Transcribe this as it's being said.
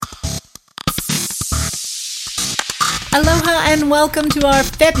Aloha and welcome to our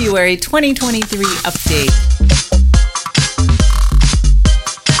February 2023 update.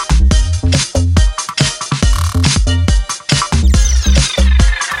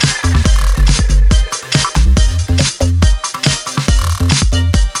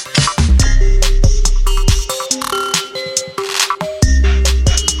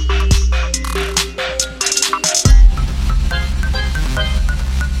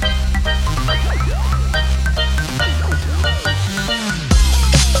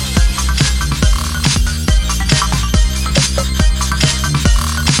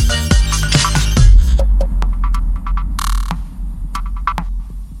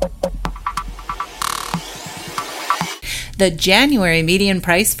 The January median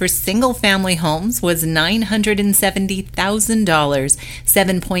price for single-family homes was $970,000,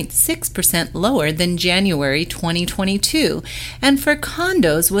 7.6% lower than January 2022, and for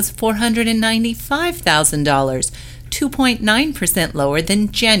condos was $495,000, 2.9% lower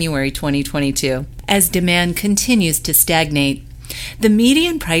than January 2022, as demand continues to stagnate. The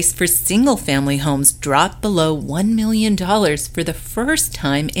median price for single-family homes dropped below $1 million for the first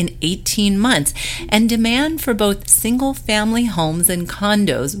time in 18 months, and demand for both single-family homes and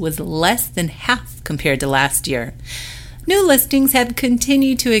condos was less than half compared to last year. New listings have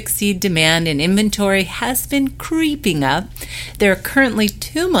continued to exceed demand, and inventory has been creeping up. There are currently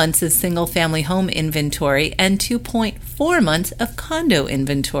 2 months of single-family home inventory and 2.4 months of condo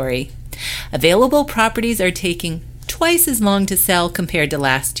inventory. Available properties are taking twice as long to sell compared to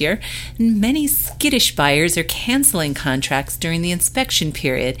last year, and many skittish buyers are canceling contracts during the inspection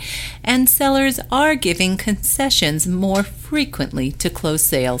period, and sellers are giving concessions more frequently to close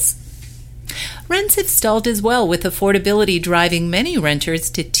sales. Rents have stalled as well, with affordability driving many renters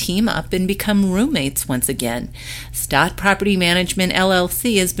to team up and become roommates once again. Stott Property Management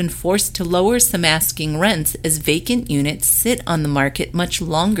LLC has been forced to lower some asking rents as vacant units sit on the market much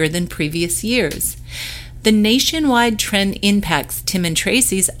longer than previous years. The nationwide trend impacts Tim and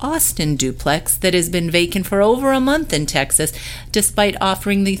Tracy's Austin duplex that has been vacant for over a month in Texas, despite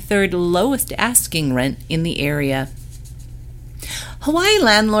offering the third lowest asking rent in the area. Hawaii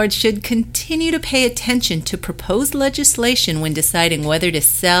landlords should continue to pay attention to proposed legislation when deciding whether to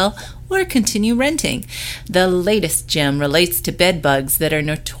sell or continue renting. The latest gem relates to bed bugs that are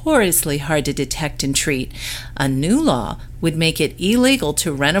notoriously hard to detect and treat. A new law would make it illegal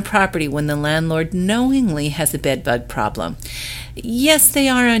to rent a property when the landlord knowingly has a bed bug problem. Yes, they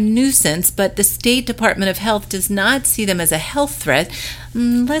are a nuisance, but the State Department of Health does not see them as a health threat.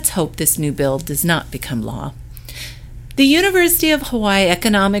 Let's hope this new bill does not become law. The University of Hawaii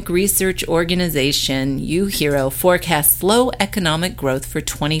Economic Research Organization, UHERO, forecasts slow economic growth for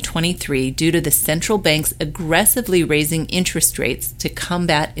 2023 due to the central bank's aggressively raising interest rates to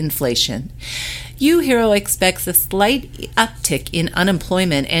combat inflation. UHERO expects a slight uptick in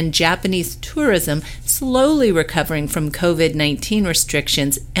unemployment and Japanese tourism slowly recovering from COVID-19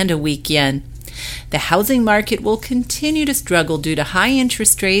 restrictions and a weak yen. The housing market will continue to struggle due to high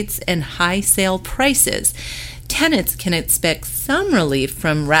interest rates and high sale prices. Tenants can expect some relief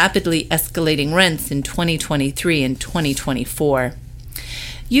from rapidly escalating rents in 2023 and 2024.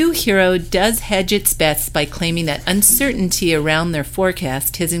 UHERO does hedge its bets by claiming that uncertainty around their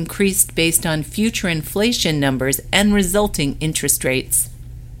forecast has increased based on future inflation numbers and resulting interest rates.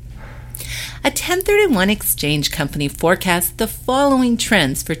 A 1031 exchange company forecasts the following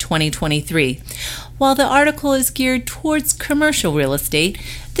trends for 2023. While the article is geared towards commercial real estate,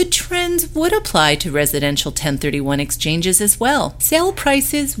 the trends would apply to residential 1031 exchanges as well. Sale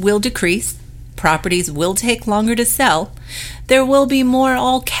prices will decrease. Properties will take longer to sell. There will be more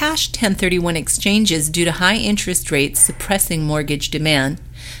all-cash 1031 exchanges due to high interest rates suppressing mortgage demand.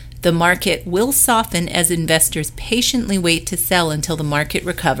 The market will soften as investors patiently wait to sell until the market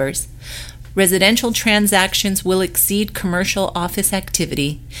recovers. Residential transactions will exceed commercial office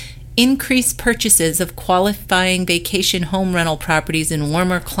activity. Increased purchases of qualifying vacation home rental properties in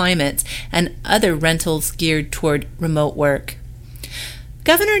warmer climates and other rentals geared toward remote work.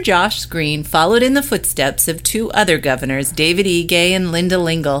 Governor Josh Green followed in the footsteps of 2 other governors, David E. Gay and Linda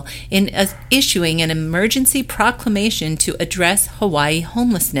Lingle, in issuing an emergency proclamation to address Hawaii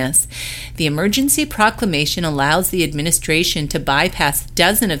homelessness. The emergency proclamation allows the administration to bypass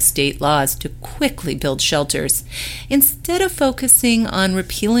dozens of state laws to quickly build shelters. Instead of focusing on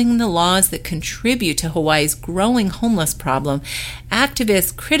repealing the laws that contribute to Hawaii's growing homeless problem,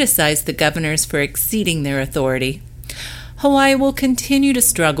 activists criticized the governors for exceeding their authority. Hawaii will continue to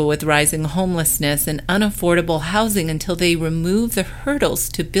struggle with rising homelessness and unaffordable housing until they remove the hurdles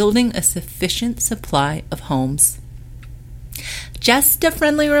to building a sufficient supply of homes. Just a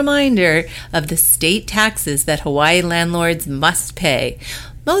friendly reminder of the state taxes that Hawaii landlords must pay.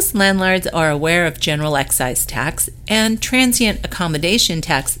 Most landlords are aware of general excise tax and transient accommodation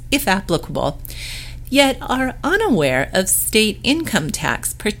tax, if applicable, yet are unaware of state income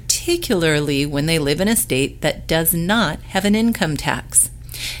tax, particularly when they live in a state that does not have an income tax.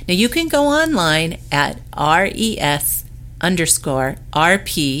 Now you can go online at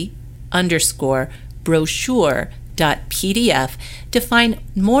res_rp_brochure.pdf to find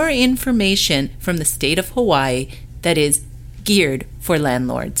more information from the state of Hawaii that is geared for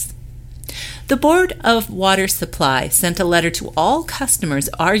landlords. The Board of Water Supply sent a letter to all customers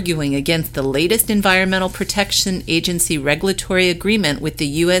arguing against the latest Environmental Protection Agency regulatory agreement with the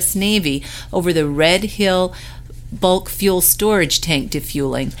U.S. Navy over the Red Hill bulk fuel storage tank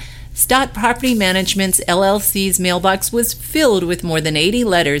defueling. Stott Property Management's LLC's mailbox was filled with more than 80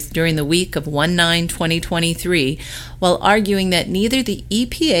 letters during the week of 1/9/2023, while arguing that neither the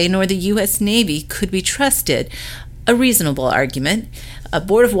EPA nor the U.S. Navy could be trusted. A reasonable argument. A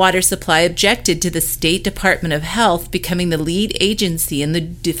Board of Water Supply objected to the State Department of Health becoming the lead agency in the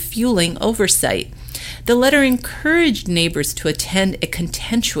defueling oversight. The letter encouraged neighbors to attend a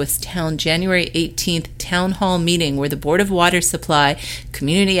contentious January 18th town hall meeting where the Board of Water Supply,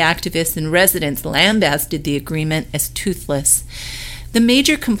 community activists, and residents lambasted the agreement as toothless. The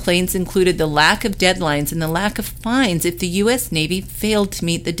major complaints included the lack of deadlines and the lack of fines if the U.S. Navy failed to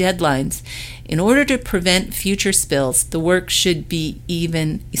meet the deadlines. In order to prevent future spills, the work should be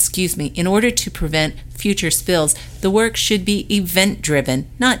event-driven,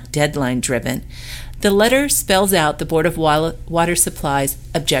 not deadline-driven. The letter spells out the Board of Water Supply's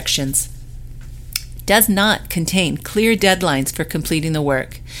objections. Does not contain clear deadlines for completing the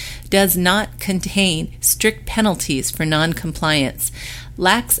work, does not contain strict penalties for non-compliance,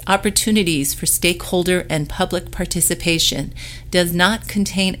 lacks opportunities for stakeholder and public participation, does not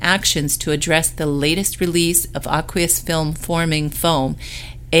contain actions to address the latest release of aqueous film forming foam,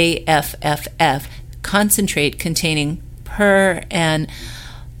 AFFF, concentrate containing per- and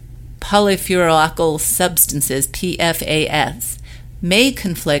polyfluoroalkyl substances, PFAS, may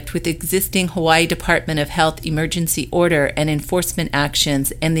conflict with existing Hawaii Department of Health emergency order and enforcement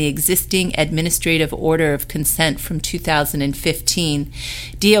actions and the existing administrative order of consent from 2015.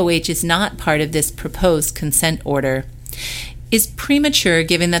 DOH is not part of this proposed consent order. Is premature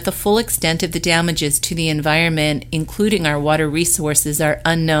given that the full extent of the damages to the environment, including our water resources, are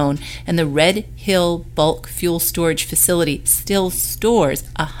unknown, and the Red Hill bulk fuel storage facility still stores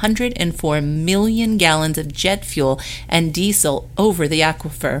 104 million gallons of jet fuel and diesel over the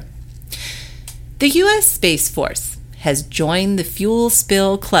aquifer. The U.S. Space Force has joined the Fuel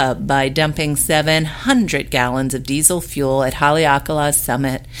Spill Club by dumping 700 gallons of diesel fuel at Haleakala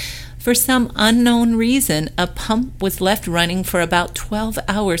Summit. For some unknown reason, a pump was left running for about 12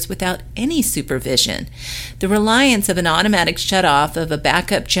 hours without any supervision. The reliance of an automatic shutoff of a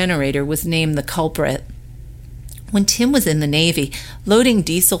backup generator was named the culprit. When Tim was in the Navy, loading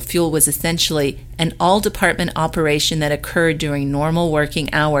diesel fuel was essentially an all-department operation that occurred during normal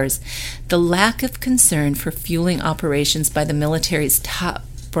working hours. The lack of concern for fueling operations by the military's top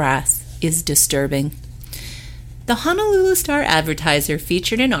brass is disturbing. The Honolulu Star-Advertiser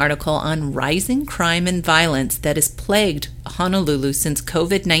featured an article on rising crime and violence that has plagued Honolulu since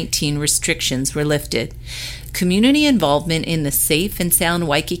COVID-19 restrictions were lifted. Community involvement in the Safe and Sound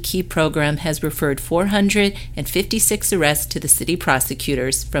Waikiki program has referred 456 arrests to the city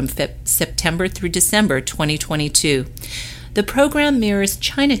prosecutors from September through December 2022. The program mirrors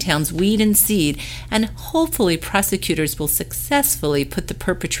Chinatown's Weed and Seed, and hopefully prosecutors will successfully put the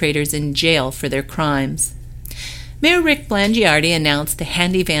perpetrators in jail for their crimes. Mayor Rick Blangiardi announced the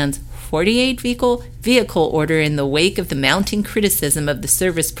Handyvan's 48-vehicle order in the wake of the mounting criticism of the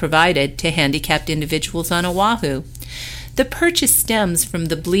service provided to handicapped individuals on Oahu. The purchase stems from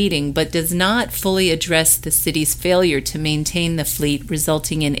the bleeding but does not fully address the city's failure to maintain the fleet,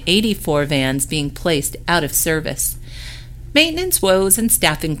 resulting in 84 vans being placed out of service. Maintenance woes and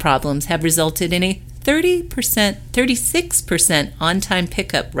staffing problems have resulted in a 36% on-time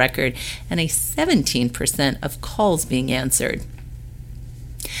pickup record and a 17% of calls being answered.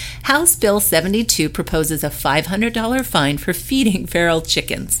 House Bill 72 proposes a $500 fine for feeding feral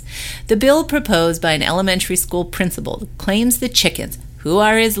chickens. The bill, proposed by an elementary school principal, claims the chickens, who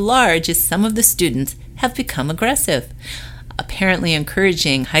are as large as some of the students, have become aggressive. Apparently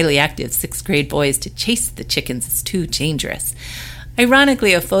encouraging highly active 6th grade boys to chase the chickens is too dangerous.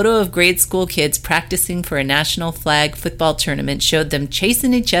 Ironically, a photo of grade school kids practicing for a national flag football tournament showed them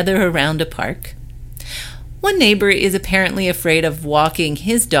chasing each other around a park. One neighbor is apparently afraid of walking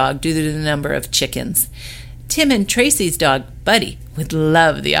his dog due to the number of chickens. Tim and Tracy's dog, Buddy, would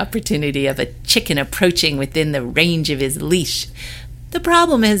love the opportunity of a chicken approaching within the range of his leash. The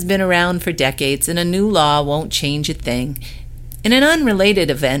problem has been around for decades, and a new law won't change a thing. In an unrelated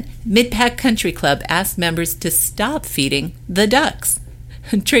event, Mid-Pac Country Club asked members to stop feeding the ducks.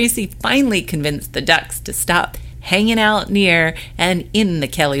 Tracy finally convinced the ducks to stop hanging out near and in the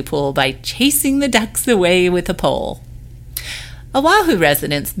Kelly Pool by chasing the ducks away with a pole. Oahu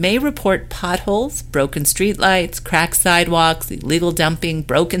residents may report potholes, broken streetlights, cracked sidewalks, illegal dumping,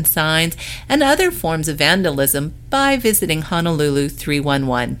 broken signs, and other forms of vandalism by visiting Honolulu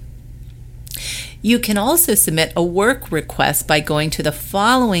 311. You can also submit a work request by going to the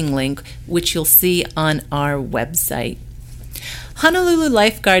following link, which you'll see on our website. Honolulu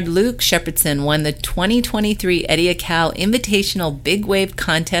lifeguard Luke Shepardson won the 2023 Eddie Aikau Invitational Big Wave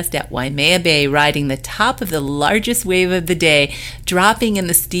Contest at Waimea Bay, riding the top of the largest wave of the day, dropping in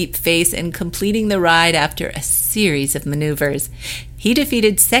the steep face and completing the ride after a series of maneuvers. He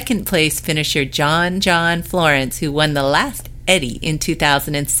defeated second-place finisher John Florence, who won the last Eddie in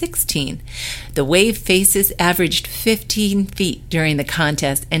 2016. The wave faces averaged 15 feet during the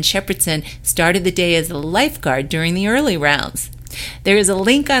contest, and Shepardson started the day as a lifeguard during the early rounds. There is a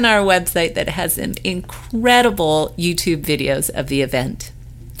link on our website that has some incredible YouTube videos of the event.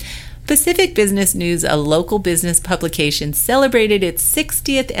 Pacific Business News, a local business publication, celebrated its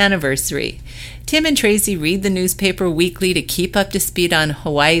 60th anniversary. Tim and Tracy read the newspaper weekly to keep up to speed on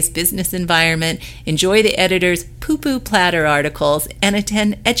Hawaii's business environment, enjoy the editor's poo-poo platter articles, and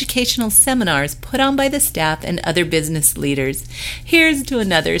attend educational seminars put on by the staff and other business leaders. Here's to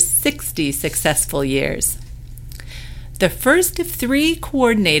another 60 successful years. The first of 3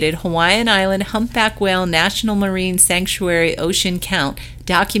 coordinated Hawaiian Island humpback whale National Marine Sanctuary ocean count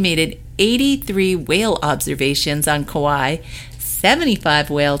documented 83 whale observations on Kauai,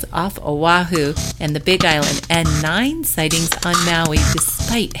 75 whales off Oahu and the Big Island, and 9 sightings on Maui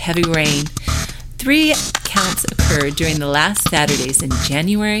despite heavy rain. 3 counts occurred during the last Saturdays in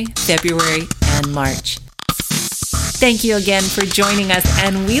January, February, and March. Thank you again for joining us,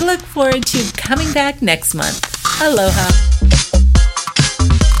 and we look forward to coming back next month. Aloha.